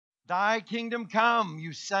Thy kingdom come.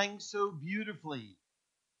 You sang so beautifully,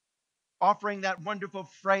 offering that wonderful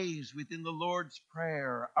phrase within the Lord's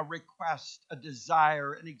Prayer, a request, a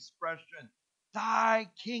desire, an expression. Thy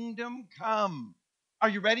kingdom come. Are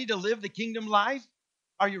you ready to live the kingdom life?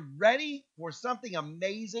 Are you ready for something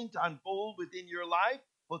amazing to unfold within your life?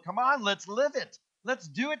 Well, come on, let's live it. Let's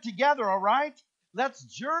do it together, all right? Let's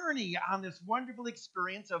journey on this wonderful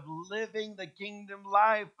experience of living the kingdom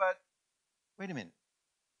life. But wait a minute,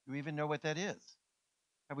 do we even know what that is?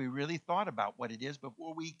 Have we really thought about what it is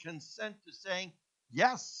before we consent to saying,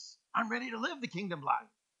 yes, I'm ready to live the kingdom life.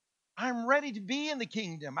 I'm ready to be in the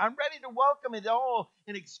kingdom. I'm ready to welcome it all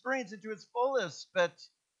and experience it to its fullest. But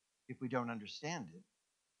if we don't understand it,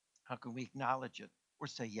 how can we acknowledge it or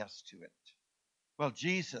say yes to it? Well,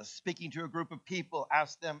 Jesus, speaking to a group of people,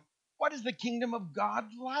 asked them, what is the kingdom of God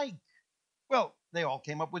like? Well, they all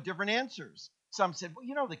came up with different answers. Some said,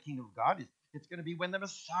 well, the kingdom of God it's going to be when the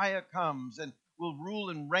Messiah comes and will rule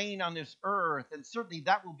and reign on this earth. And certainly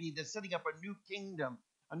that will be the setting up a new kingdom,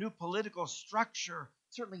 a new political structure.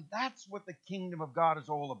 Certainly that's what the kingdom of God is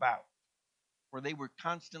all about. For they were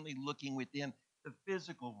constantly looking within the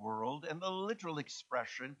physical world and the literal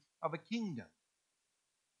expression of a kingdom.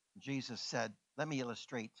 Jesus said, let me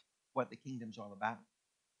illustrate what the kingdom's all about.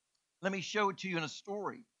 Let me show it to you in a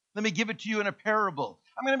story. Let me give it to you in a parable.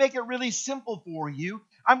 I'm going to make it really simple for you.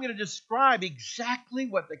 I'm going to describe exactly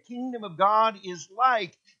what the kingdom of God is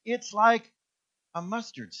like. It's like a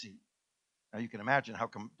mustard seed. Now you can imagine how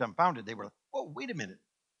dumbfounded they were. Oh, wait a minute.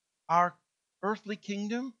 Our earthly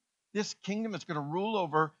kingdom, this kingdom is going to rule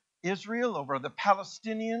over Israel, over the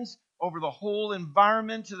Palestinians, over the whole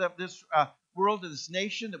environment of this world, of this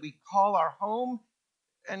nation that we call our home,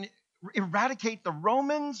 and eradicate the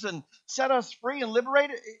Romans and set us free and liberate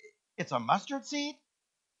it. It's a mustard seed?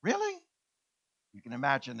 Really? You can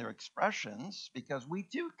imagine their expressions because we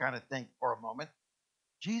too kind of think for a moment,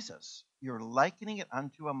 Jesus, you're likening it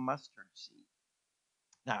unto a mustard seed.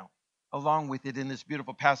 Now, along with it in this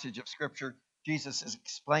beautiful passage of Scripture, Jesus is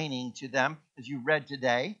explaining to them, as you read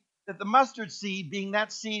today, that the mustard seed, being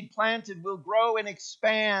that seed planted, will grow and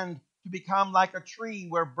expand to become like a tree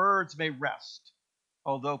where birds may rest.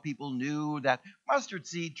 Although people knew that mustard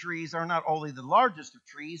seed trees are not only the largest of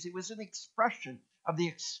trees, it was an expression of the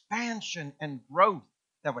expansion and growth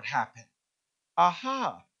that would happen.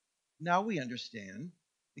 Aha! Now we understand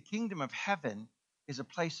the kingdom of heaven is a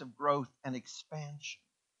place of growth and expansion.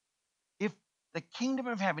 If the kingdom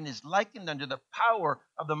of heaven is likened unto the power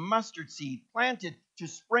of the mustard seed planted to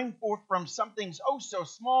spring forth from something oh so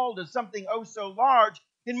small to something oh so large,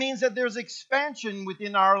 it means that there's expansion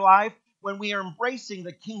within our life when we are embracing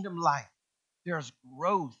the kingdom life. There's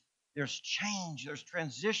growth, there's change, there's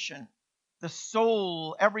transition. The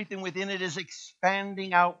soul, everything within it is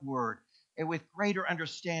expanding outward and with greater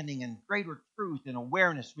understanding and greater truth and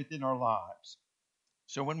awareness within our lives.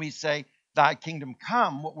 So when we say, thy kingdom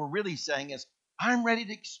come, what we're really saying is, I'm ready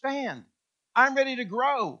to expand. I'm ready to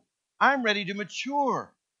grow. I'm ready to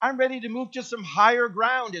mature. I'm ready to move to some higher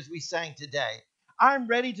ground, as we sang today. I'm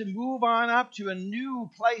ready to move on up to a new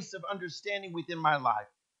place of understanding within my life.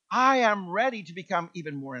 I am ready to become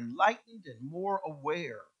even more enlightened and more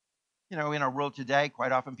aware. In our world today,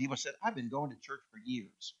 quite often people said, I've been going to church for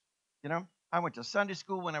years. I went to Sunday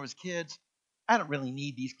school when I was kids. I don't really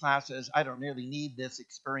need these classes. I don't really need this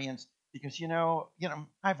experience because,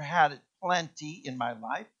 I've had it plenty in my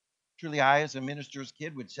life. Truly, I, as a minister's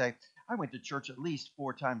kid, would say, I went to church at least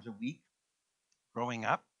 4 times a week growing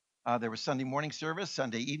up. There was Sunday morning service,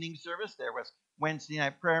 Sunday evening service. There was Wednesday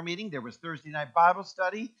night prayer meeting. There was Thursday night Bible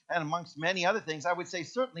study. And amongst many other things, I would say,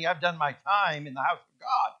 certainly I've done my time in the house of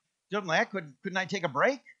God. Certainly, couldn't I take a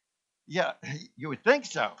break? Yeah, you would think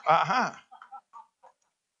so. Uh-huh.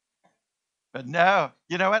 But no,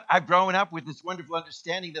 you know what? I've grown up with this wonderful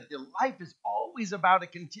understanding that the life is always about a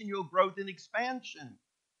continual growth and expansion.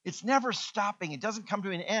 It's never stopping. It doesn't come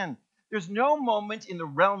to an end. There's no moment in the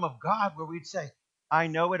realm of God where we'd say, I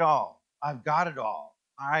know it all. I've got it all.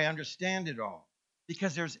 I understand it all.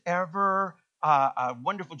 Because there's ever a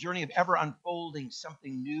wonderful journey of ever unfolding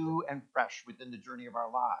something new and fresh within the journey of our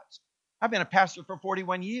lives. I've been a pastor for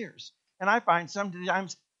 41 years, and I find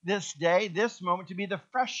sometimes this day, this moment to be the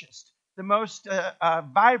freshest, the most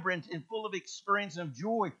vibrant and full of experience and of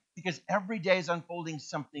joy, because every day is unfolding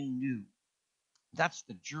something new. That's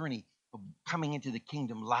the journey of coming into the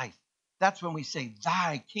kingdom life. That's when we say,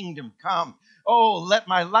 thy kingdom come. Oh, let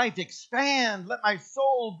my life expand. Let my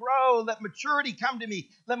soul grow. Let maturity come to me.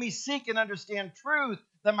 Let me seek and understand truth.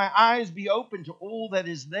 Let my eyes be open to all that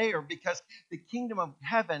is there, because the kingdom of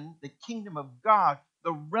heaven, the kingdom of God,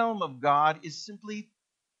 the realm of God is simply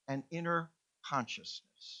an inner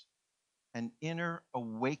consciousness. an inner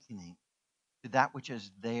awakening to that which is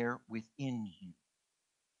there within you.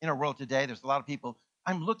 In our world today, there's a lot of people,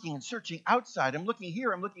 I'm looking and searching outside. I'm looking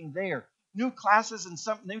here, I'm looking there. New classes and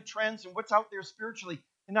some new trends and what's out there spiritually,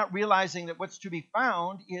 and not realizing that what's to be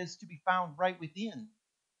found is to be found right within.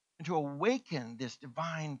 And to awaken this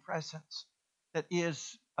divine presence that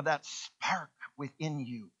is that spark within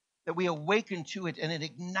you, that we awaken to it and it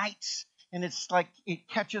ignites, and it's like it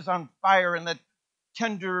catches on fire, and that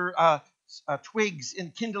tender twigs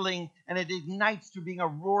in kindling, and it ignites to being a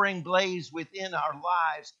roaring blaze within our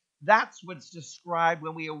lives. That's what's described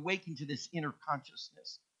when we awaken to this inner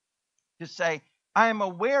consciousness. To say, I am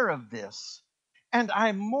aware of this, and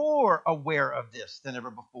I'm more aware of this than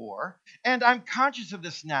ever before, and I'm conscious of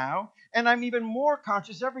this now, and I'm even more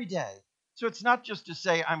conscious every day. So it's not just to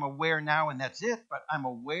say I'm aware now and that's it, but I'm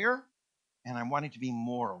aware and I'm wanting to be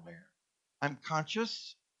more aware. I'm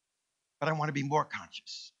conscious, but I want to be more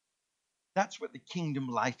conscious. That's what the kingdom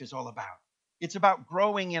life is all about. It's about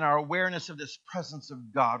growing in our awareness of this presence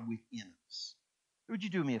of God within us. Would you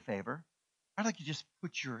do me a favor? I'd like you to just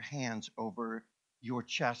put your hands over your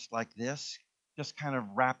chest like this, just kind of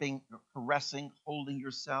wrapping, caressing, holding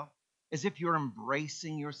yourself as if you're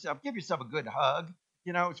embracing yourself. Give yourself a good hug.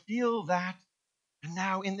 Feel that. And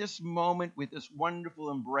now in this moment with this wonderful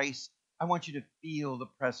embrace, I want you to feel the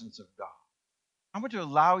presence of God. I want to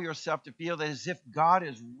allow yourself to feel that as if God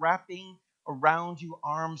is wrapping around you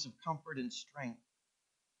arms of comfort and strength.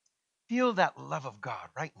 Feel that love of God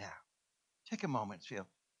right now. Take a moment to feel,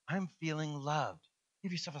 I'm feeling loved.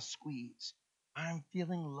 Give yourself a squeeze. I'm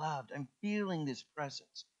feeling loved. I'm feeling this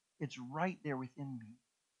presence. It's right there within me.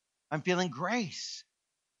 I'm feeling grace.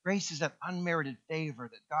 Grace is that unmerited favor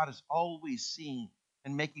that God is always seeing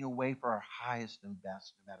and making a way for our highest and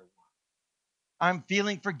best, no matter what. I'm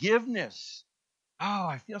feeling forgiveness. Oh,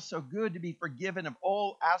 I feel so good to be forgiven of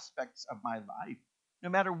all aspects of my life. No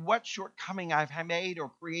matter what shortcoming I've made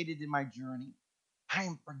or created in my journey, I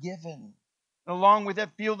am forgiven. And along with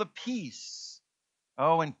that, feel the peace.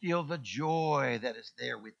 Oh, and feel the joy that is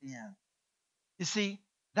there within. You see,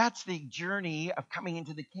 that's the journey of coming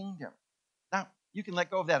into the kingdom. Now, you can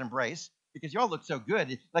let go of that embrace because you all look so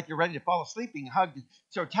good, it's like you're ready to fall asleep, being hugged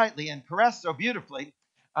so tightly and caressed so beautifully.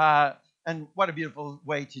 And what a beautiful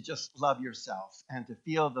way to just love yourself and to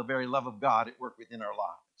feel the very love of God at work within our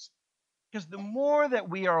lives. Because the more that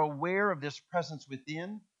we are aware of this presence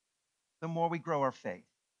within, the more we grow our faith.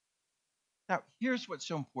 Now, here's what's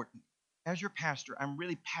so important. As your pastor, I'm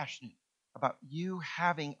really passionate about you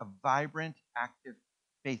having a vibrant, active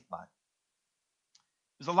faith life.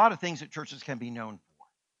 There's a lot of things that churches can be known for.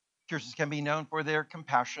 Churches can be known for their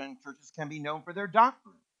compassion. Churches can be known for their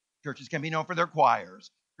doctrine. Churches can be known for their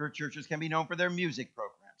choirs. Churches can be known for their music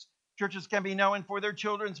programs. Churches can be known for their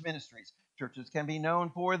children's ministries. Churches can be known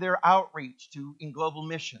for their outreach in global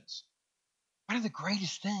missions. One of the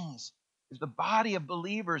greatest things is the body of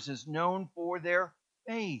believers is known for their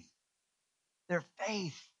faith. Their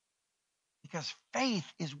faith. Because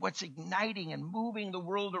faith is what's igniting and moving the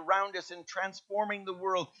world around us and transforming the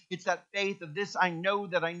world. It's that faith of this I know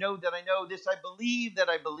that I know that I know. This I believe that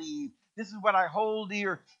I believe. This is what I hold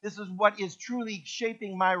dear. This is what is truly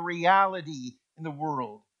shaping my reality in the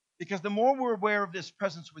world. Because the more we're aware of this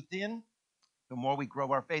presence within, the more we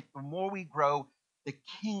grow our faith, the more we grow the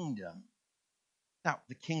kingdom. Now,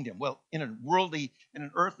 the kingdom, well, in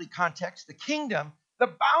an earthly context,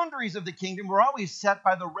 the boundaries of the kingdom were always set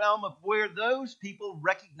by the realm of where those people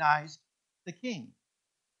recognized the king.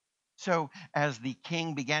 So as the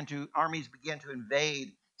armies began to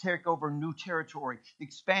invade, take over new territory,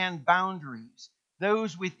 expand boundaries,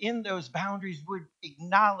 those within those boundaries would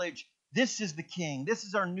acknowledge this is the king, this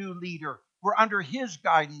is our new leader, we're under his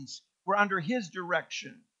guidance, we're under his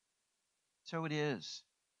direction. So it is.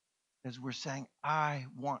 As we're saying, I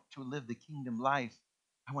want to live the kingdom life.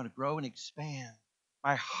 I want to grow and expand.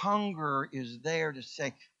 My hunger is there to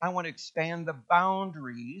say, I want to expand the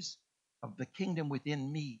boundaries of the kingdom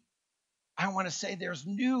within me. I want to say there's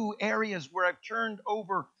new areas where I've turned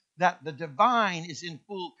over that the divine is in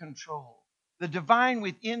full control. The divine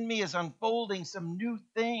within me is unfolding some new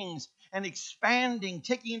things and expanding,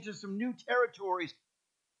 taking into some new territories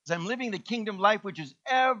as I'm living the kingdom life, which is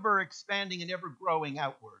ever expanding and ever growing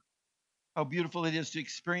outward. How beautiful it is to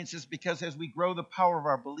experience this, because as we grow the power of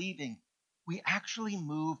our believing, we actually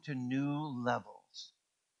move to new levels.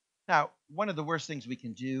 Now, one of the worst things we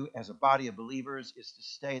can do as a body of believers is to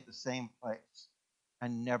stay at the same place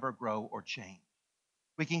and never grow or change.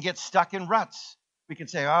 We can get stuck in ruts. We can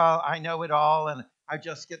say, oh, I know it all, and I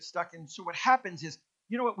just get stuck. And so what happens is,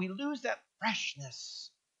 you know what? We lose that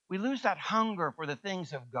freshness. We lose that hunger for the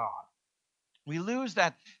things of God. We lose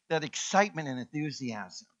that excitement and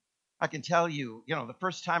enthusiasm. I can tell you, the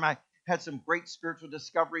first time I had some great spiritual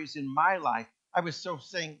discoveries in my life, I was so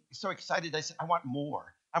excited. I said, I want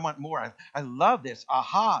more. I want more. I love this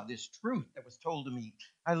this truth that was told to me.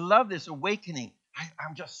 I love this awakening.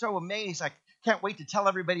 I'm just so amazed. I can't wait to tell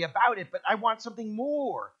everybody about it, but I want something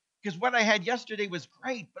more because what I had yesterday was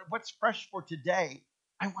great, but what's fresh for today?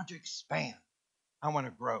 I want to expand. I want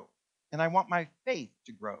to grow, and I want my faith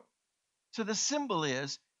to grow. So the symbol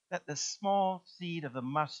is that the small seed of the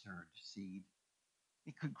mustard seed,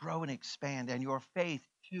 it could grow and expand, and your faith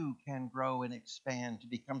too can grow and expand to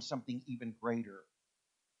become something even greater.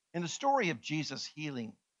 In the story of Jesus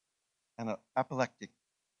healing an epileptic,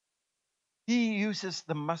 he uses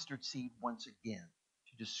the mustard seed once again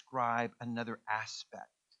to describe another aspect.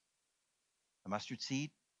 The mustard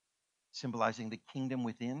seed, symbolizing the kingdom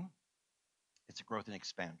within, it's a growth and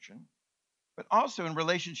expansion, but also in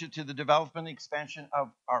relationship to the development and expansion of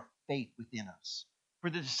our faith within us. For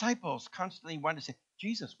the disciples constantly wanted to say,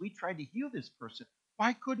 Jesus, we tried to heal this person.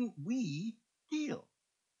 Why couldn't we heal?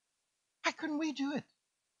 Why couldn't we do it?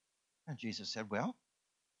 And Jesus said, well,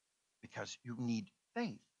 because you need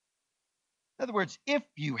faith. In other words, if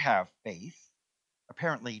you have faith,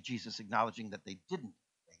 apparently Jesus acknowledging that they didn't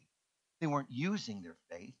have faith, they weren't using their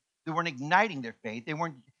faith, they weren't igniting their faith, they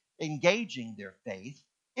weren't engaging their faith.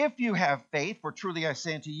 If you have faith, for truly I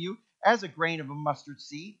say unto you, as a grain of a mustard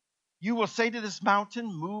seed, you will say to this mountain,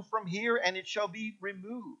 move from here, and it shall be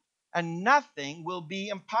removed. And nothing will be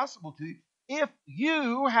impossible to you if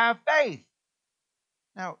you have faith.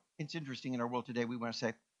 Now, it's interesting in our world today, we want to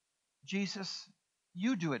say, Jesus,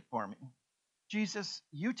 you do it for me. Jesus,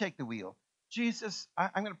 you take the wheel. Jesus,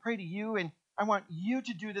 I'm going to pray to you, and I want you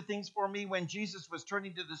to do the things for me. When Jesus was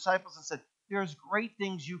turning to the disciples and said, there's great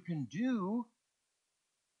things you can do,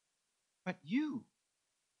 but you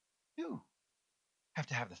have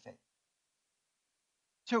to have the faith.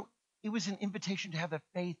 So it was an invitation to have the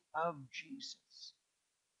faith of Jesus.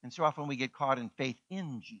 And so often we get caught in faith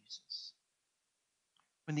in Jesus.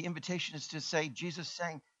 When the invitation is to say, Jesus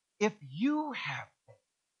saying, if you have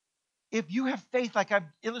faith like I've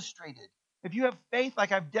illustrated, if you have faith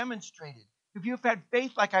like I've demonstrated, if you've had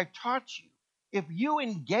faith like I've taught you, if you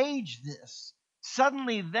engage this,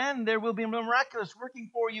 suddenly then there will be miraculous working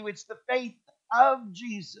for you. It's the faith of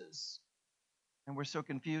Jesus. And we're so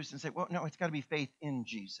confused and say, well, no, it's got to be faith in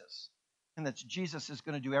Jesus. And that Jesus is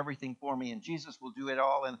going to do everything for me, and Jesus will do it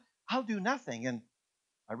all, and I'll do nothing. And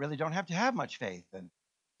I really don't have to have much faith. And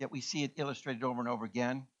yet we see it illustrated over and over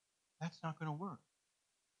again. That's not going to work.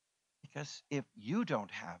 Because if you don't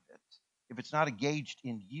have it, if it's not engaged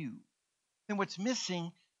in you, then what's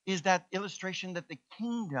missing is that illustration that the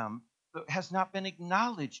kingdom has not been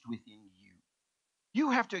acknowledged within you.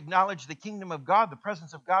 You have to acknowledge the kingdom of God, the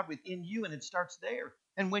presence of God within you, and it starts there.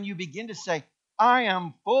 And when you begin to say, I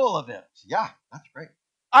am full of it. Yeah, that's great.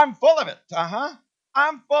 I'm full of it.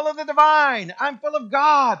 I'm full of the divine. I'm full of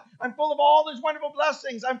God. I'm full of all those wonderful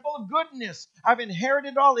blessings. I'm full of goodness. I've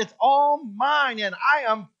inherited all. It's all mine, and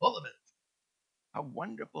I am full of it. How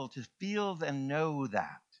wonderful to feel and know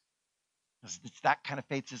that. It's that kind of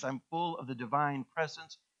faith says, I'm full of the divine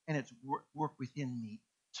presence, and it's work within me.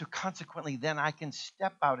 So consequently, then I can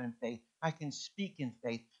step out in faith. I can speak in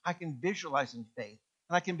faith. I can visualize in faith.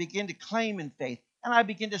 And I can begin to claim in faith. And I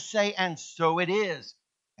begin to say, and so it is.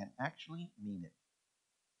 And actually mean it.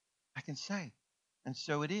 I can say, and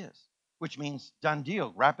so it is. Which means done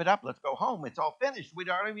deal. Wrap it up. Let's go home. It's all finished.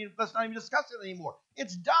 Let's not even discuss it anymore.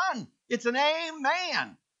 It's done. It's an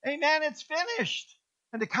amen. Amen. It's finished.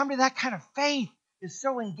 And to come to that kind of faith is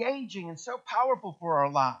so engaging and so powerful for our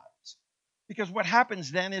lives. Because what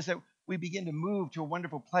happens then is that we begin to move to a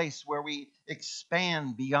wonderful place where we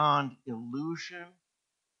expand beyond illusion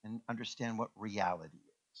and understand what reality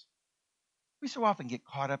is. We so often get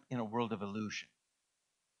caught up in a world of illusion.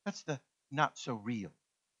 That's the not so real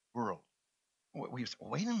world. We say,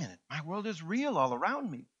 wait a minute, my world is real all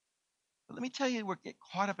around me. But let me tell you, we get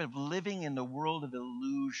caught up in living in the world of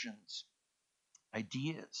illusions,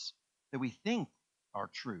 ideas that we think are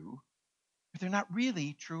true, but they're not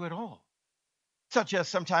really true at all. Such as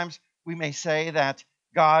sometimes we may say that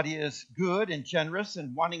God is good and generous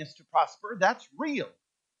and wanting us to prosper. That's real.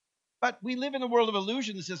 But we live in a world of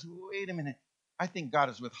illusion that says, wait a minute, I think God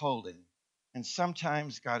is withholding. And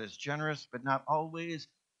sometimes God is generous, but not always.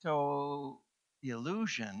 So the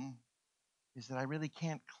illusion is that I really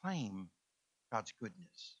can't claim God's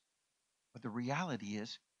goodness. But the reality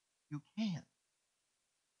is you can.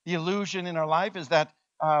 The illusion in our life is that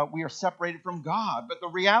we are separated from God. But the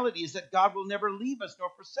reality is that God will never leave us nor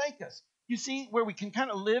forsake us. You see where we can kind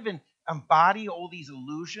of live and embody all these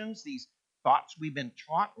illusions, these thoughts we've been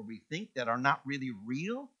taught or we think that are not really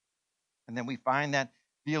real. And then we find that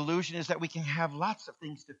the illusion is that we can have lots of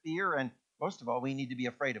things to fear. And most of all, we need to be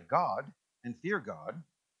afraid of God and fear God.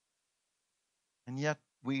 And yet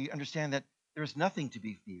we understand that there's nothing to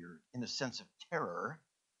be feared in the sense of terror.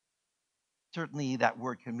 Certainly that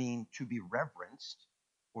word can mean to be reverenced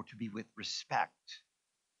or to be with respect.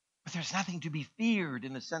 But there's nothing to be feared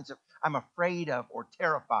in the sense of I'm afraid of or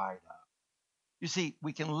terrified of. You see,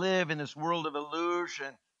 we can live in this world of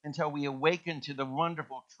illusion until we awaken to the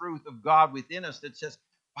wonderful truth of God within us that says,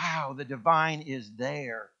 wow, the divine is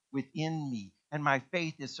there within me. And my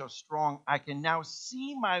faith is so strong, I can now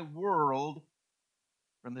see my world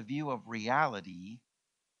from the view of reality,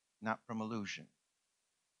 not from illusion.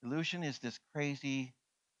 Illusion is this crazy,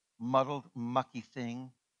 muddled, mucky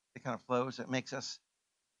thing that kind of flows that makes us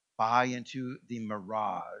buy into the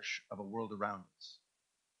mirage of a world around us.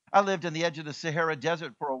 I lived on the edge of the Sahara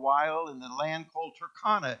Desert for a while in the land called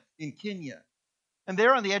Turkana in Kenya. And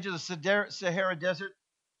there on the edge of the Sahara Desert,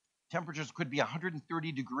 temperatures could be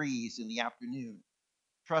 130 degrees in the afternoon.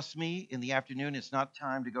 Trust me, in the afternoon, it's not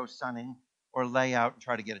time to go sunning or lay out and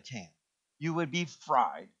try to get a tan. You would be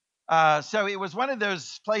fried. So it was one of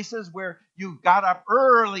those places where you got up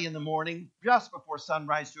early in the morning, just before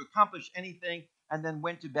sunrise, to accomplish anything, and then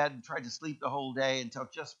went to bed and tried to sleep the whole day until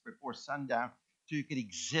just before sundown, so you could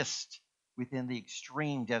exist within the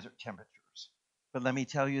extreme desert temperatures. But let me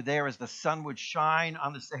tell you, there as the sun would shine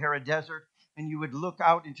on the Sahara Desert, and you would look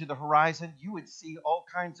out into the horizon, you would see all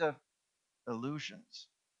kinds of illusions,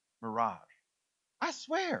 mirage. I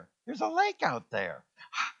swear, there's a lake out there.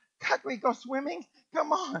 Can we go swimming?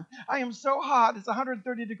 Come on. I am so hot. It's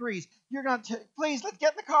 130 degrees. You're not, please, let's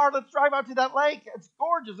get in the car. Let's drive out to that lake. It's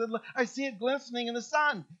gorgeous. I see it glistening in the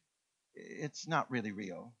sun. It's not really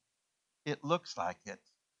real. It looks like it.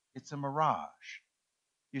 It's a mirage.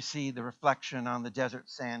 You see, the reflection on the desert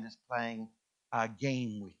sand is playing a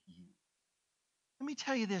game with you. Let me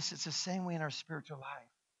tell you this. It's the same way in our spiritual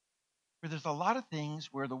life, where there's a lot of things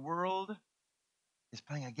where the world is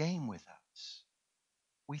playing a game with us.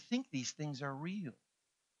 We think these things are real.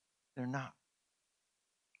 They're not.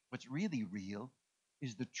 What's really real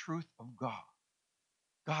is the truth of God.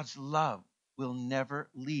 God's love will never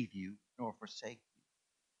leave you nor forsake you.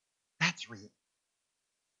 That's real.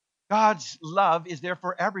 God's love is there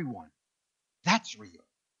for everyone. That's real.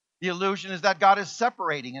 The illusion is that God is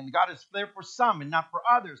separating and God is there for some and not for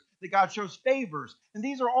others, that God shows favors. And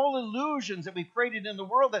these are all illusions that we've created in the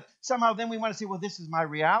world that somehow then we want to say, well, this is my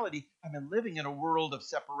reality. I've been living in a world of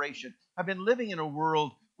separation. I've been living in a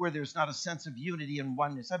world where there's not a sense of unity and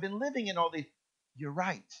oneness. I've been living in all the... You're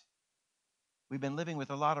right. We've been living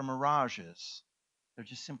with a lot of mirages. They're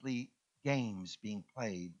just simply games being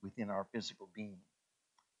played within our physical being.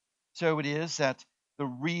 So it is that the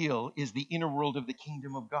real is the inner world of the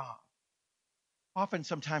kingdom of God. Often,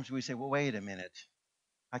 sometimes we say, well, wait a minute.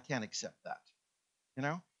 I can't accept that. You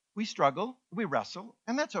know, we struggle, we wrestle,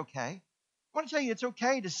 and that's okay. I want to tell you, it's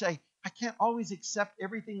okay to say, I can't always accept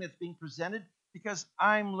everything that's being presented because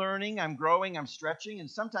I'm learning, I'm growing, I'm stretching, and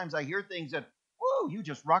sometimes I hear things that, whoa, you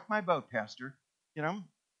just rocked my boat, Pastor. You know,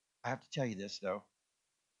 I have to tell you this, though.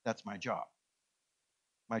 That's my job.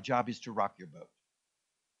 My job is to rock your boat.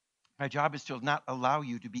 My job is to not allow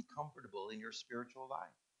you to be comfortable in your spiritual life,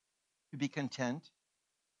 to be content,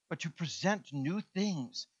 but to present new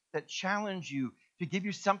things that challenge you, to give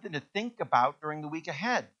you something to think about during the week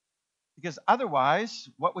ahead. Because otherwise,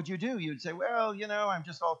 what would you do? You'd say, well, you know, I'm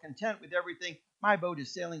just all content with everything. My boat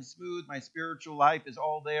is sailing smooth. My spiritual life is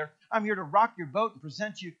all there. I'm here to rock your boat and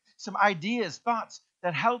present you some ideas, thoughts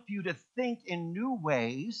that help you to think in new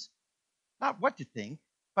ways, not what to think,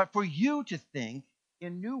 but for you to think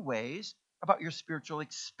in new ways about your spiritual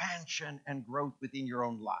expansion and growth within your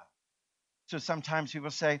own life. So sometimes people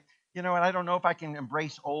say, you know what, I don't know if I can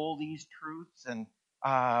embrace all these truths, and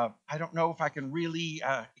I don't know if I can really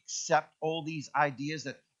accept all these ideas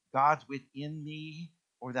that God's within me,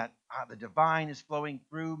 or that the divine is flowing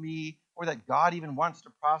through me, or that God even wants to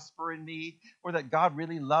prosper in me, or that God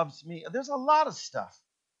really loves me. There's a lot of stuff,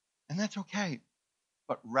 and that's okay,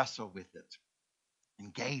 but wrestle with it.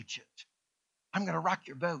 Engage it. I'm going to rock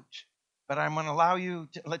your boat, but I'm going to allow you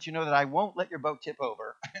to let you know that I won't let your boat tip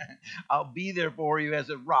over. I'll be there for you as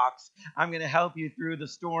it rocks. I'm going to help you through the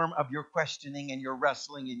storm of your questioning and your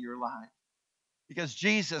wrestling in your life. Because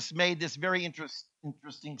Jesus made this very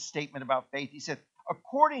interesting statement about faith. He said,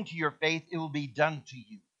 according to your faith, it will be done to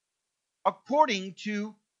you. According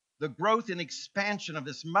to the growth and expansion of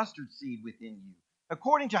this mustard seed within you.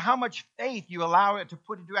 According to how much faith you allow it to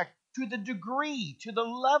put into act, to the degree, to the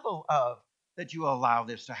level of that you allow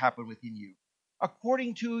this to happen within you.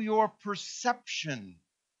 according to your perception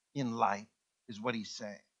in life, is what he's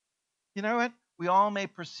saying. You know what? We all may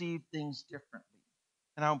perceive things differently,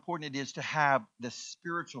 and how important it is to have the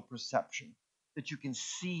spiritual perception that you can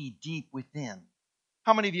see deep within.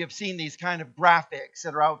 How many of you have seen these kind of graphics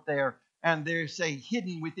that are out there, and they say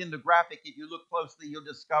hidden within the graphic, if you look closely, you'll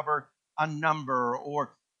discover a number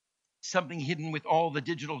or something hidden with all the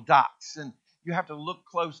digital dots, and you have to look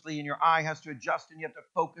closely and your eye has to adjust and you have to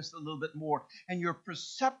focus a little bit more and your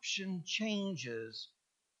perception changes,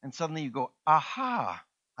 and suddenly you go, aha,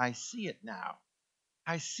 I see it now.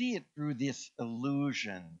 I see it through this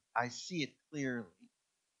illusion. I see it clearly.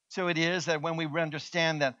 So it is that when we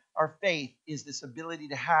understand that our faith is this ability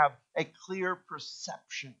to have a clear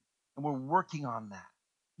perception, and we're working on that.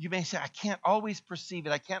 You may say, I can't always perceive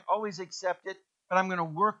it, I can't always accept it, but I'm going to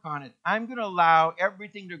work on it. I'm going to allow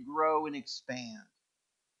everything to grow and expand.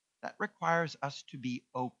 That requires us to be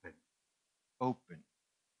open. Open.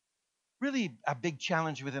 Really, a big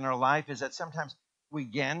challenge within our life is that sometimes we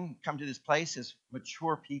again come to this place as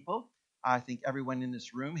mature people. I think everyone in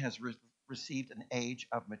this room has received an age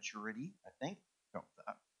of maturity, I think. No,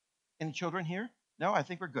 any children here? No, I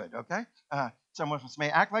think we're good, okay? Some of us may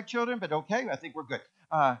act like children, but okay, I think we're good.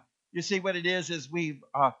 You see, what it is we've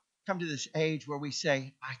come to this age where we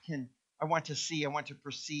say, I want to see, I want to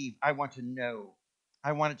perceive, I want to know.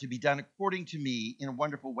 I want it to be done according to me in a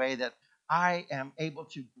wonderful way that I am able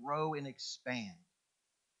to grow and expand.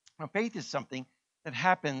 Now, faith is something that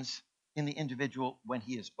happens in the individual when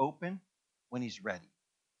he is open, when he's ready.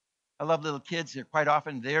 I love little kids.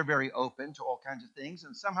 They're very open to all kinds of things.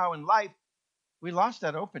 And somehow in life, we lost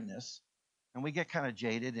that openness and we get kind of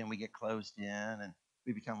jaded and we get closed in and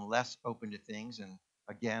we become less open to things. And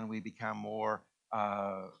again, we become more,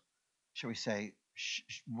 shall we say,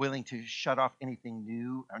 willing to shut off anything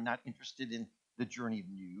new or not interested in the journey of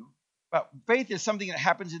new. But faith is something that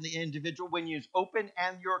happens in the individual when you're open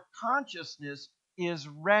and your consciousness is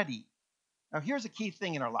ready. Now, here's a key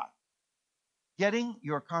thing in our life. Getting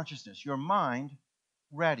your consciousness, your mind,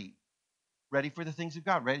 ready for the things of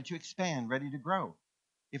God, ready to expand, ready to grow.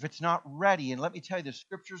 If it's not ready, and let me tell you, the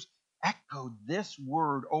scriptures echo this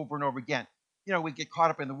word over and over again. You know, we get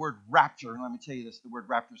caught up in the word rapture, and let me tell you this, the word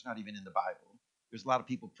rapture is not even in the Bible. There's a lot of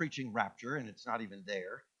people preaching rapture, and it's not even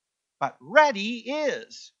there. But ready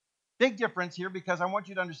is. Big difference here, because I want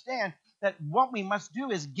you to understand that what we must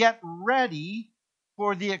do is get ready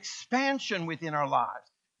for the expansion within our lives.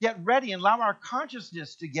 Get ready and allow our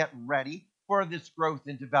consciousness to get ready for this growth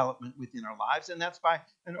and development within our lives. And that's by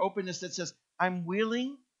an openness that says, I'm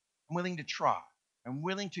willing to try. I'm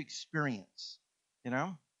willing to experience. You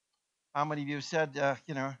know, how many of you have said,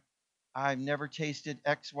 I've never tasted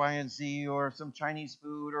X, Y, and Z or some Chinese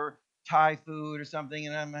food or Thai food or something,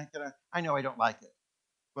 and I know I don't like it.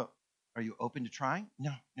 Well, are you open to trying?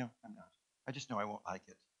 No, I'm not. I just know I won't like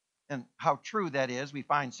it. And how true that is. We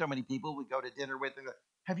find so many people we go to dinner with and go,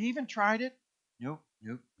 have you even tried it? Nope.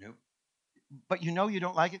 But you know you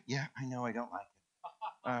don't like it? Yeah, I know I don't like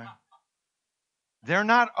it. They're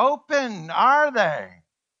not open, are they?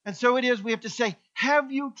 And so it is, we have to say,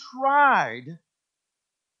 have you tried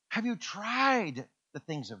the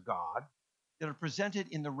things of God that are presented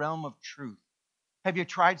in the realm of truth? Have you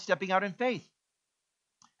tried stepping out in faith?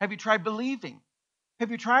 Have you tried believing?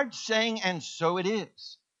 Have you tried saying, and so it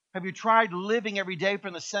is? Have you tried living every day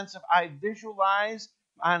from the sense of I visualize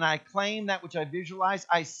and I claim that which I visualize?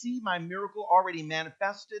 I see my miracle already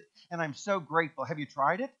manifested, and I'm so grateful. Have you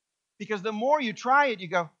tried it? Because the more you try it, you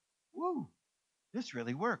go, woo, this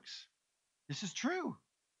really works. This is true.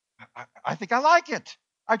 I think I like it.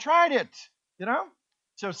 I tried it, you know?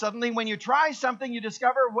 So suddenly when you try something, you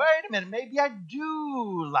discover, wait a minute, maybe I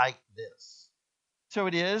do like this. So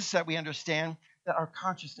it is that we understand that our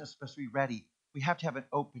consciousness must be ready. We have to have an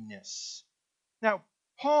openness. Now,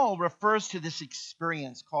 Paul refers to this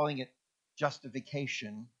experience, calling it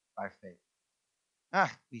justification by faith.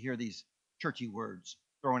 We hear these churchy words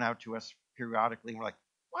thrown out to us periodically, and we're like,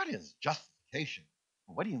 what is justification?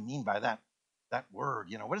 What do you mean by that word?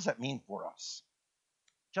 What does that mean for us?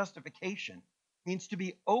 Justification means to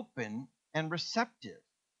be open and receptive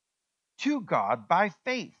to God by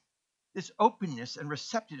faith. This openness and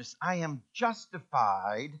receptiveness, I am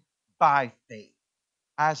justified by faith.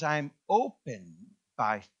 As I'm open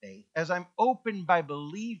by faith, as I'm open by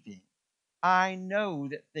believing, I know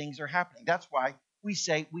that things are happening. That's why we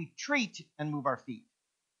say we treat and move our feet.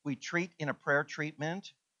 We treat in a prayer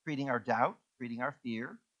treatment, treating our doubt, treating our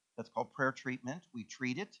fear. That's called prayer treatment. We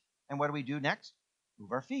treat it. And what do we do next?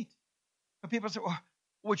 Move our feet. But people say, well,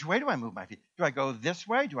 which way do I move my feet? Do I go this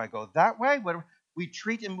way? Do I go that way? We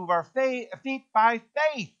treat and move our feet by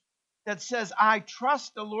faith. that says, I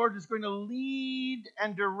trust the Lord is going to lead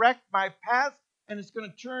and direct my path, and it's going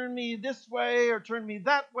to turn me this way or turn me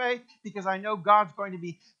that way, because I know God's going to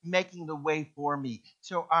be making the way for me.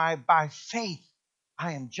 So by faith,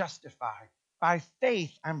 I am justified. By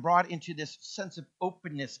faith, I'm brought into this sense of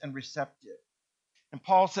openness and receptive. And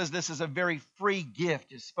Paul says this is a very free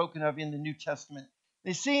gift, is spoken of in the New Testament.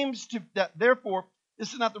 It seems to that therefore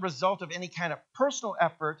this is not the result of any kind of personal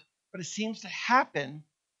effort, but it seems to happen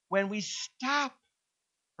when we stop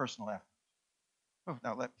personal effort. Oh,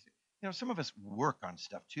 now let me see. Some of us work on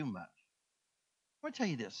stuff too much. I want to tell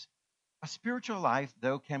you this: a spiritual life,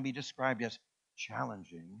 though, can be described as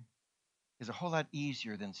challenging, is a whole lot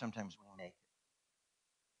easier than sometimes we make it.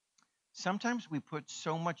 Sometimes we put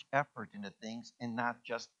so much effort into things and not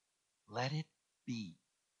just let it be.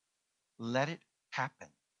 Let it happen.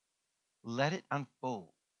 Let it unfold.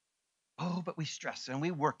 Oh, but we stress and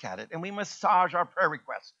we work at it and we massage our prayer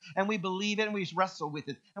requests and we believe it and we wrestle with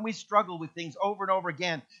it and we struggle with things over and over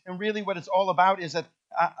again. And really, what it's all about is that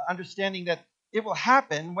understanding that it will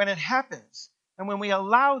happen when it happens. And when we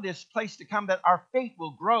allow this place to come, that our faith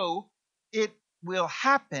will grow, it will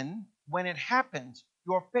happen when it happens.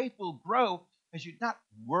 Your faith will grow as you not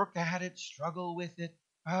work at it, struggle with it.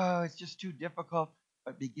 Oh, it's just too difficult.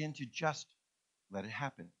 But begin to just let it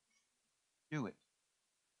happen. Do it.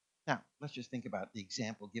 Now, let's just think about the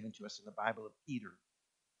example given to us in the Bible of Peter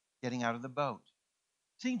getting out of the boat,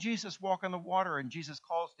 seeing Jesus walk on the water, and Jesus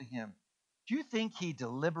calls to him. Do you think he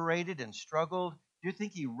deliberated and struggled? Do you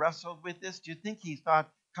think he wrestled with this? Do you think he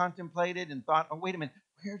contemplated and thought, oh, wait a minute,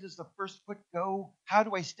 where does the first foot go? How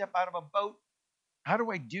do I step out of a boat? How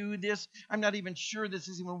do I do this? I'm not even sure this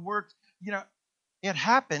has even worked. It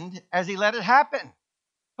happened as he let it happen.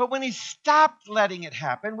 But when he stopped letting it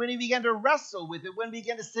happen, when he began to wrestle with it, when he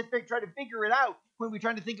began to sit back, try to figure it out, when we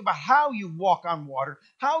trying to think about how you walk on water,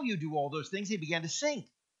 how you do all those things, he began to sink.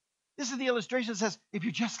 This is the illustration that says, if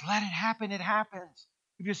you just let it happen, it happens.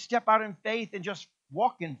 If you step out in faith and just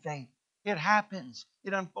walk in faith, it happens.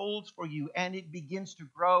 It unfolds for you, and it begins to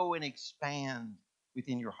grow and expand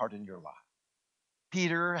within your heart and your life.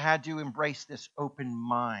 Peter had to embrace this open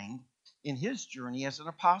mind in his journey as an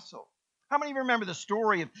apostle. How many remember the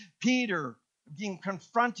story of Peter being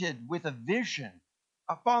confronted with a vision,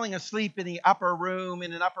 falling asleep in the upper room,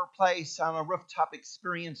 in an upper place on a rooftop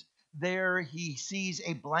experience? There he sees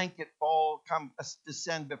a blanket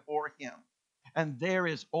descend before him. And there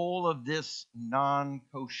is all of this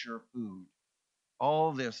non-kosher food,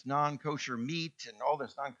 all this non-kosher meat and all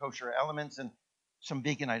this non-kosher elements and some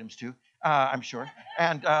vegan items too, I'm sure.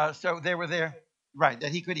 And so they were there, right,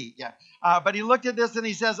 that he could eat, yeah. But he looked at this and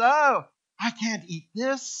he says, oh, I can't eat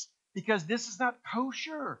this because this is not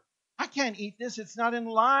kosher. I can't eat this. It's not in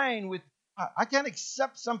line with, I can't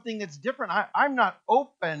accept something that's different. I'm not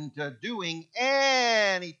open to doing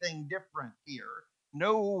anything different here.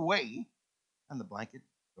 No way. And the blanket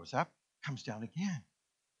goes up, comes down again.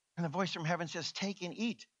 And the voice from heaven says, take and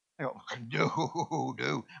eat. I go,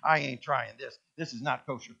 no, I ain't trying this. This is not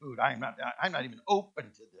kosher food. I'm not even open to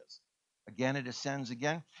this. Again, it ascends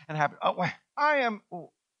again and happens. Oh, I am.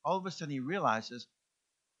 Oh, all of a sudden, he realizes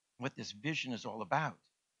what this vision is all about.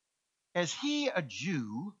 As he, a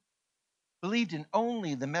Jew, believed in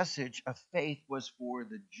only the message of faith was for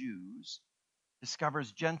the Jews,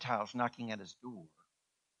 discovers Gentiles knocking at his door.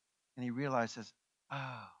 And he realizes,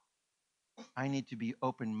 oh, I need to be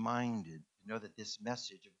open-minded to know that this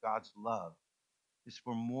message of God's love is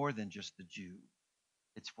for more than just the Jew.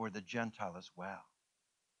 It's for the Gentile as well.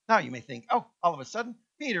 Now you may think, oh, all of a sudden,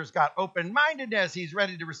 Peter's got open-mindedness. He's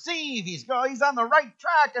ready to receive. He's on the right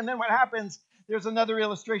track. And then what happens? There's another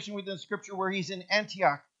illustration within Scripture where he's in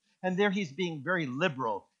Antioch. And there he's being very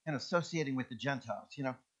liberal and associating with the Gentiles.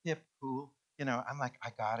 Hip, cool. I'm like,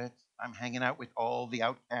 I got it. I'm hanging out with all the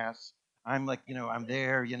outcasts. I'm like, I'm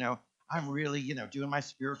there, I'm really, doing my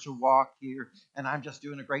spiritual walk here, and I'm just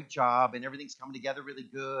doing a great job, and everything's coming together really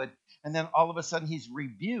good. And then all of a sudden, he's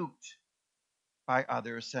rebuked by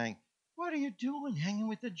others, saying, "What are you doing, hanging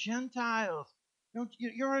with the Gentiles?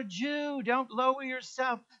 You're a Jew. Don't lower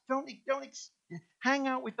yourself. Don't hang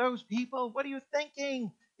out with those people. What are you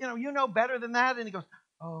thinking? You know better than that." And he goes,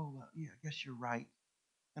 "Oh, well, yeah, I guess you're right."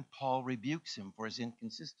 And Paul rebukes him for his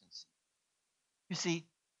inconsistency. You see,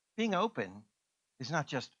 being open is not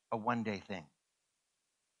just a one-day thing.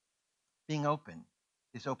 Being open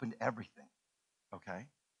is open to everything, okay?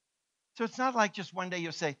 So it's not like just one day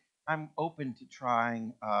you'll say, I'm open to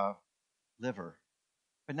trying liver,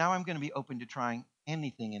 but now I'm going to be open to trying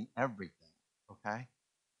anything and everything, okay?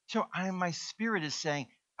 So my spirit is saying,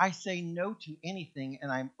 I say no to anything and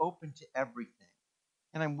I'm open to everything.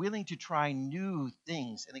 And I'm willing to try new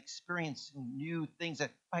things and experience new things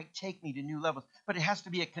that might take me to new levels. But it has to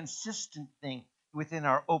be a consistent thing within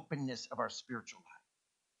our openness of our spiritual life.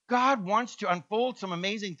 God wants to unfold some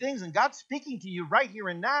amazing things, and God's speaking to you right here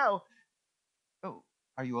and now. Oh,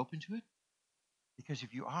 are you open to it? Because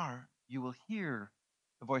if you are, you will hear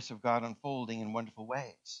the voice of God unfolding in wonderful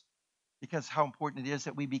ways. Because how important it is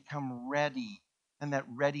that we become ready. And that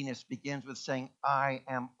readiness begins with saying, I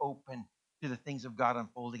am open to the things of God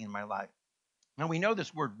unfolding in my life. Now we know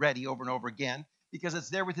this word ready over and over again because it's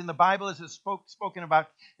there within the Bible as it's spoken about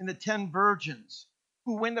in the 10 virgins,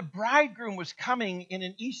 who when the bridegroom was coming in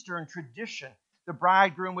an Eastern tradition, the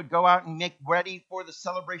bridegroom would go out and make ready for the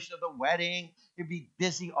celebration of the wedding. He'd be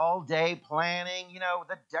busy all day planning,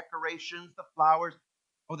 the decorations, the flowers.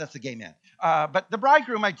 Oh, that's the gay man. But the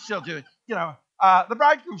bridegroom might still do, the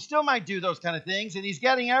bridegroom still might do those kind of things, and he's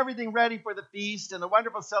getting everything ready for the feast and the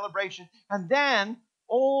wonderful celebration. And then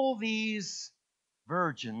all these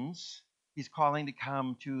virgins he's calling to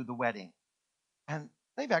come to the wedding. And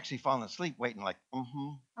they've actually fallen asleep waiting like,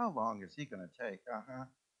 how long is he going to take?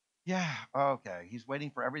 Yeah, okay. He's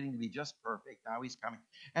waiting for everything to be just perfect. Now he's coming.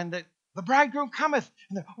 And the bridegroom cometh.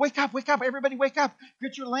 And wake up, everybody wake up.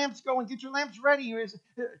 Get your lamps going, get your lamps ready.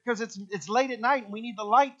 Because it's late at night and we need the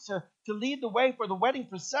light to lead the way for the wedding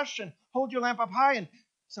procession. Hold your lamp up high. And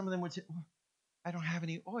some of them would say, I don't have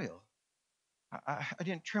any oil. I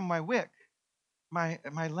didn't trim my wick.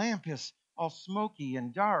 My lamp is all smoky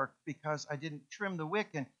and dark because I didn't trim the wick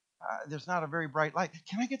and there's not a very bright light.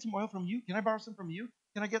 Can I get some oil from you? Can I borrow some from you?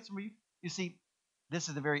 Can I get some from you? You see, this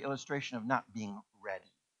is the very illustration of not being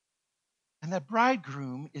ready. And that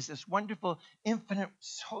bridegroom is this wonderful, infinite,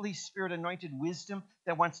 Holy Spirit anointed wisdom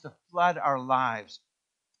that wants to flood our lives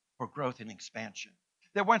for growth and expansion,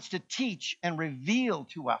 that wants to teach and reveal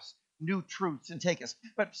to us new truths and take us.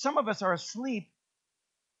 But some of us are asleep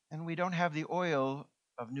and we don't have the oil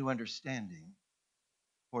of new understanding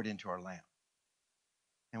poured into our lamp.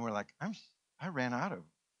 And we're like, I ran out of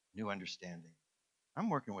new understanding. I'm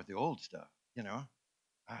working with the old stuff,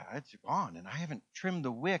 it's gone, and I haven't trimmed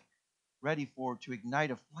the wick ready to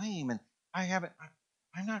ignite a flame, and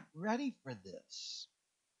I'm not ready for this.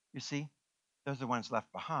 You see, those are the ones left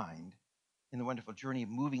behind in the wonderful journey of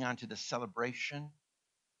moving on to the celebration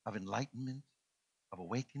of enlightenment, of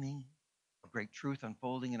awakening, of great truth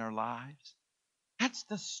unfolding in our lives. That's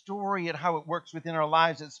the story and how it works within our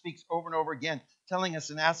lives. It speaks over and over again, telling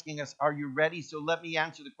us and asking us, are you ready? So let me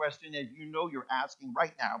answer the question that you know you're asking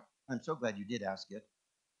right now. I'm so glad you did ask it.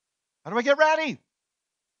 How do I get ready?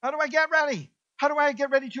 How do I get ready? How do I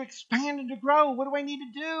get ready to expand and to grow? What do I need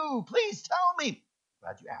to do? Please tell me.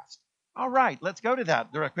 Glad you asked. All right, let's go to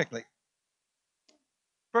that very quickly.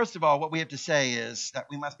 First of all, what we have to say is that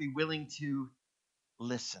we must be willing to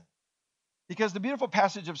listen. Because the beautiful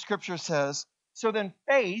passage of Scripture says, so then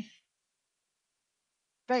faith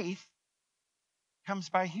comes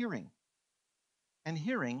by hearing, and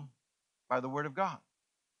hearing by the word of God.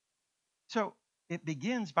 So it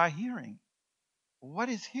begins by hearing. What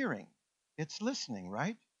is hearing? It's listening,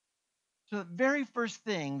 right? So the very first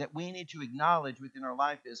thing that we need to acknowledge within our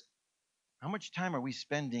life is, how much time are we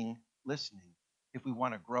spending listening? If we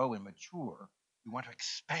want to grow and mature, we want to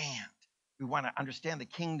expand. We want to understand the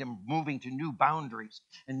kingdom moving to new boundaries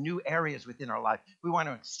and new areas within our life. We want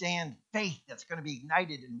to extend faith that's going to be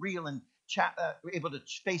ignited and real and able to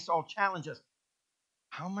face all challenges.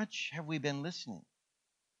 How much have we been listening?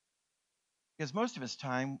 Because most of us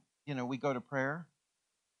time, we go to prayer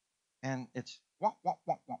and it's wah, wah,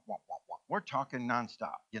 wah, wah, wah, wah, wah. We're talking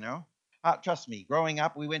nonstop. Trust me, growing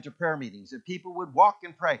up, we went to prayer meetings and people would walk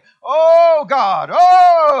and pray. Oh,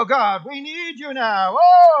 God, we need you now.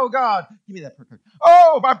 Oh, God. Give me that prayer card.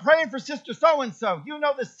 Oh, I'm praying for Sister So-and-so. You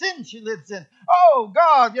know the sin she lives in. Oh,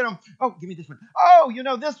 God, oh, give me this one. Oh,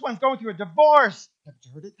 this one's going through a divorce. Haven't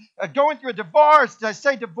you heard it? Going through a divorce. Did I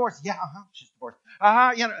say divorce? Yeah, she's divorced.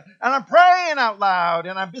 And I'm praying out loud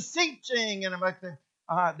and I'm beseeching and I'm like,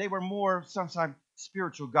 they were more sometimes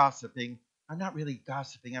spiritual gossiping. I'm not really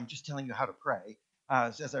gossiping. I'm just telling you how to pray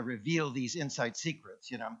as I reveal these inside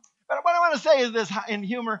secrets, But what I want to say is this in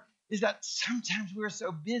humor is that sometimes we're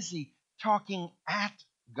so busy talking at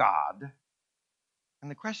God.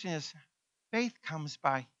 And the question is, faith comes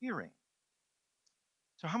by hearing.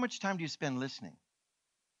 So how much time do you spend listening?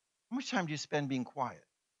 How much time do you spend being quiet?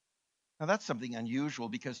 Now that's something unusual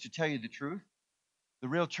because to tell you the truth, the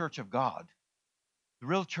real church of God, the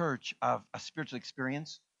real church of a spiritual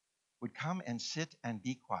experience would come and sit and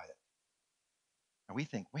be quiet. And we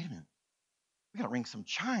think, wait a minute, We got to ring some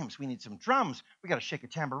chimes. We need some drums. We got to shake a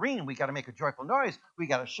tambourine. We got to make a joyful noise. We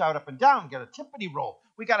got to shout up and down. We got a timpani roll.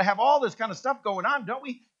 We got to have all this kind of stuff going on, don't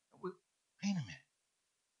we? Wait a minute.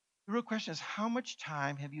 The real question is, how much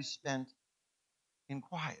time have you spent in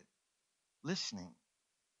quiet, listening?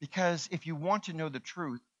 Because if you want to know the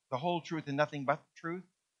truth, the whole truth and nothing but the truth,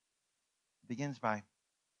 it begins by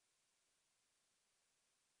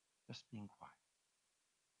just being quiet.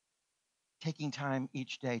 Taking time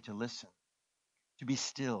each day to listen, to be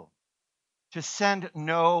still, to send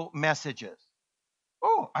no messages.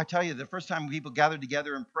 Oh, I tell you, the first time people gather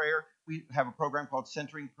together in prayer, we have a program called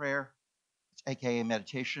Centering Prayer. It's AKA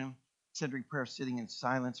meditation. Centering prayer, sitting in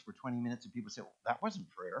silence for 20 minutes, and people say, well, that wasn't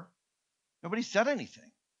prayer. Nobody said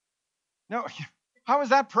anything. No, how was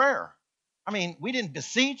that prayer? I mean, we didn't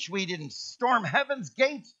beseech. We didn't storm heaven's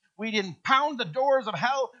gates. We didn't pound the doors of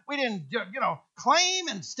hell. We didn't, claim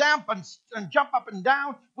and stamp and jump up and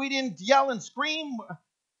down. We didn't yell and scream.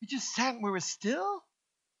 We just sat and we were still.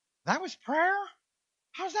 That was prayer?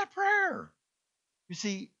 How's that prayer? You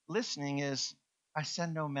see, listening is, I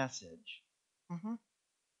send no message. Mm-hmm.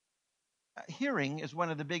 Hearing is one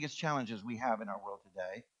of the biggest challenges we have in our world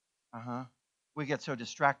today. We get so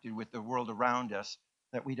distracted with the world around us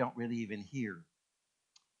that we don't really even hear.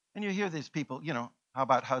 And you hear these people, how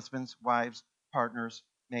about husbands, wives, partners,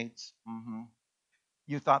 mates? Mm-hmm.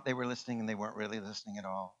 You thought they were listening and they weren't really listening at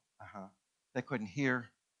all. They couldn't hear.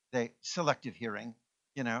 Selective hearing,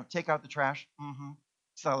 take out the trash. Mm-hmm.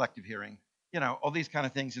 Selective hearing, all these kind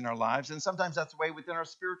of things in our lives. And sometimes that's the way within our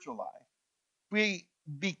spiritual life.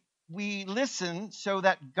 We listen so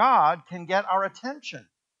that God can get our attention.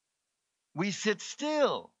 We sit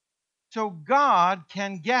still so God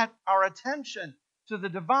can get our attention. So the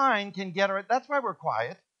divine can get our. That's why we're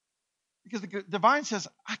quiet. Because the divine says,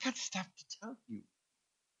 I got stuff to tell you.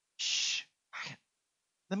 Shh.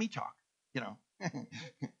 Let me talk.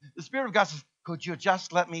 The Spirit of God says, could you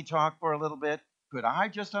just let me talk for a little bit? Could I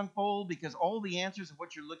just unfold? Because all the answers of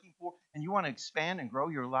what you're looking for, and you want to expand and grow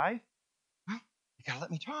your life, well, you got to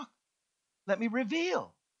let me talk. Let me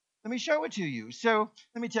reveal. Let me show it to you. So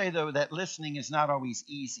let me tell you, though, that listening is not always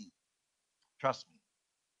easy. Trust me.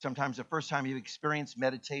 Sometimes the first time you experience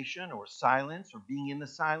meditation or silence or being in the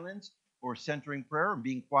silence or centering prayer and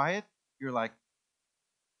being quiet, you're like,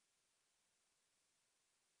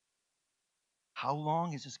 how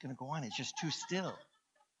long is this going to go on? It's just too still.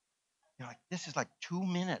 You're like, this is like 2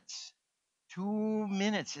 minutes. 2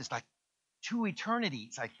 minutes is like 2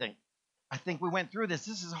 eternities, I think. I think we went through this.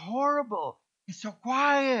 This is horrible. It's so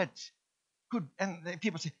quiet. And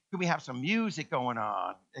people say, could we have some music going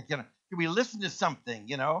on? Could we listen to something?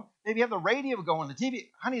 Maybe have the radio going, the TV.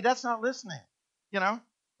 Honey, that's not listening.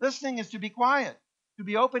 Listening is to be quiet, to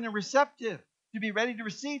be open and receptive, to be ready to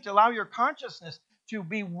receive, to allow your consciousness to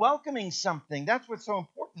be welcoming something. That's what's so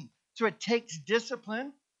important. So it takes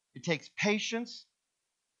discipline, it takes patience,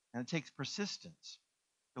 and it takes persistence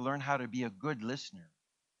to learn how to be a good listener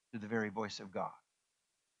to the very voice of God.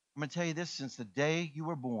 I'm going to tell you this, since the day you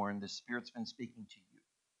were born, the Spirit's been speaking to you.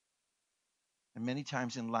 And many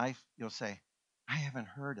times in life, you'll say, I haven't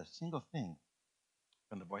heard a single thing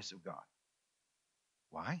from the voice of God.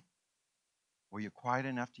 Why? Were you quiet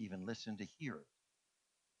enough to even listen to hear it?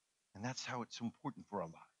 And that's how it's so important for our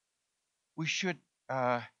life. We should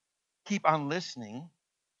keep on listening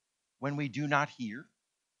when we do not hear,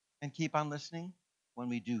 and keep on listening when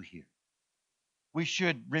we do hear. We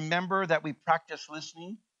should remember that we practice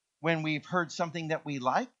listening when we've heard something that we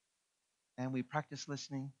like, and we practice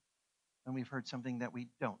listening when we've heard something that we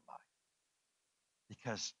don't like.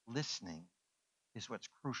 Because listening is what's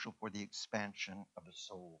crucial for the expansion of the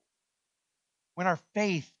soul. When our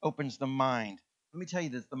faith opens the mind, let me tell you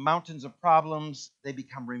this, the mountains of problems, they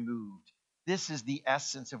become removed. This is the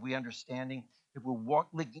essence of we understanding. If we're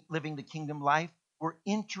living the kingdom life, we're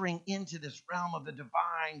entering into this realm of the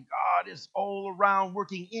divine. God is all around,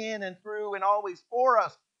 working in and through and always for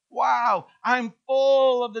us. Wow, I'm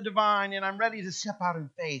full of the divine, and I'm ready to step out in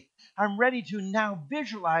faith. I'm ready to now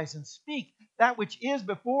visualize and speak that which is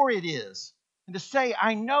before it is, and to say,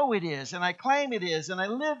 I know it is, and I claim it is, and I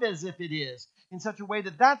live as if it is, in such a way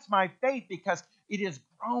that that's my faith, because it has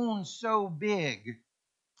grown so big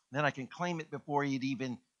that I can claim it before it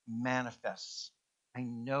even manifests. I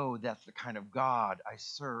know that's the kind of God I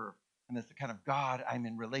serve, and that's the kind of God I'm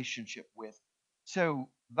in relationship with. So,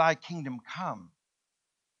 thy kingdom come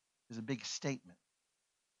is a big statement.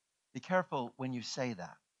 Be careful when you say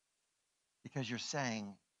that, because you're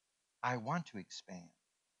saying, I want to expand.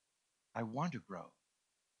 I want to grow.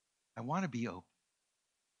 I want to be open.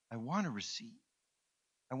 I want to receive.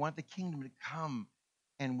 I want the kingdom to come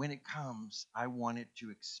And when it comes, I want it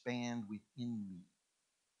to expand within me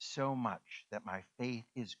so much that my faith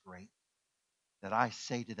is great that I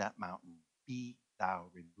say to that mountain, be thou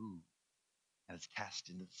removed, and it's cast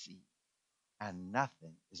into the sea. And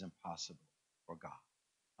nothing is impossible for God.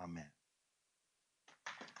 Amen.